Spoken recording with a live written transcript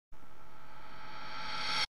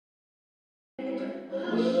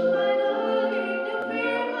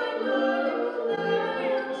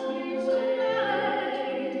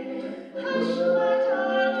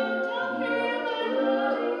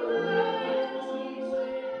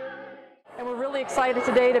really excited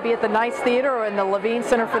today to be at the Nice Theater in the Levine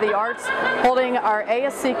Center for the Arts holding our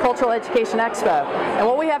ASC Cultural Education Expo. And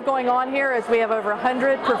what we have going on here is we have over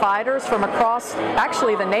 100 providers from across,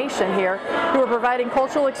 actually the nation here, who are providing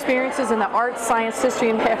cultural experiences in the arts, science, history,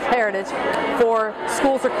 and heritage for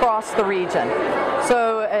schools across the region.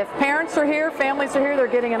 So if parents are here, families are here, they're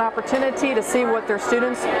getting an opportunity to see what their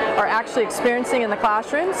students are actually experiencing in the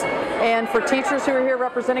classrooms. And for teachers who are here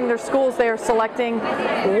representing their schools, they are selecting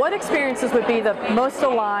what experiences would be the most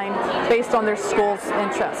aligned based on their school's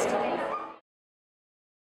interest.